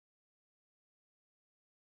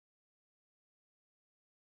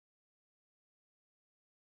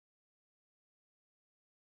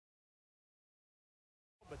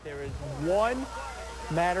There is one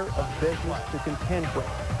matter of business to contend with.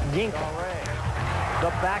 Yinka Dare. The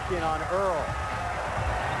back in on Earl.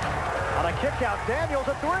 On a kick out, Daniels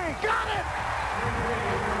a three. Got it!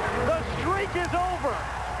 The streak is over.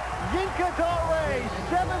 Yinka Dare,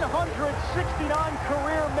 769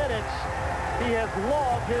 career minutes. He has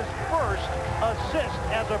logged his first assist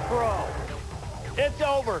as a pro. It's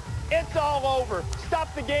over. It's all over.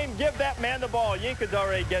 Stop the game. Give that man the ball. Yinka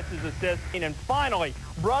Dare gets his assist. And finally,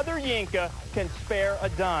 brother Yinka can spare a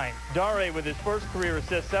dime. Dare with his first career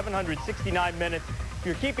assist, 769 minutes. If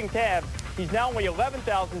you're keeping tabs, he's now only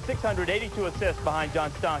 11,682 assists behind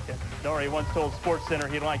John Stockton. Dare once told SportsCenter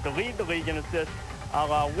he'd like to lead the league in assists a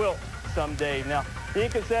la Wilt someday. Now,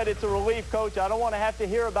 Yinka said, it's a relief, Coach. I don't want to have to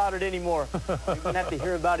hear about it anymore. You're going to have to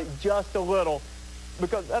hear about it just a little,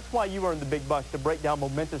 because that's why you earn the big bucks, to break down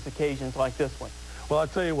momentous occasions like this one. Well, I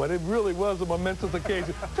tell you what, it really was a momentous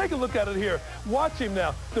occasion. Take a look at it here. Watch him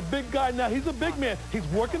now. The big guy now, he's a big man. He's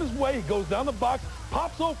working his way. He goes down the box,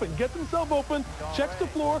 pops open, gets himself open, checks the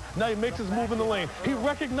floor. Now he makes his move in the lane. He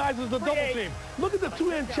recognizes the double team. Look at the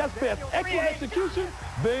two-hand chest pass. Excellent execution.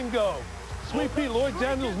 Bingo. Sweet Pete, Lloyd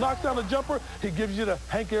Daniels knocks down the jumper. He gives you the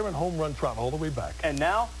Hank Aaron home run trot all the way back. And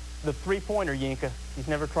now, the three-pointer Yinka. He's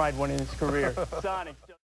never tried one in his career. Sonic.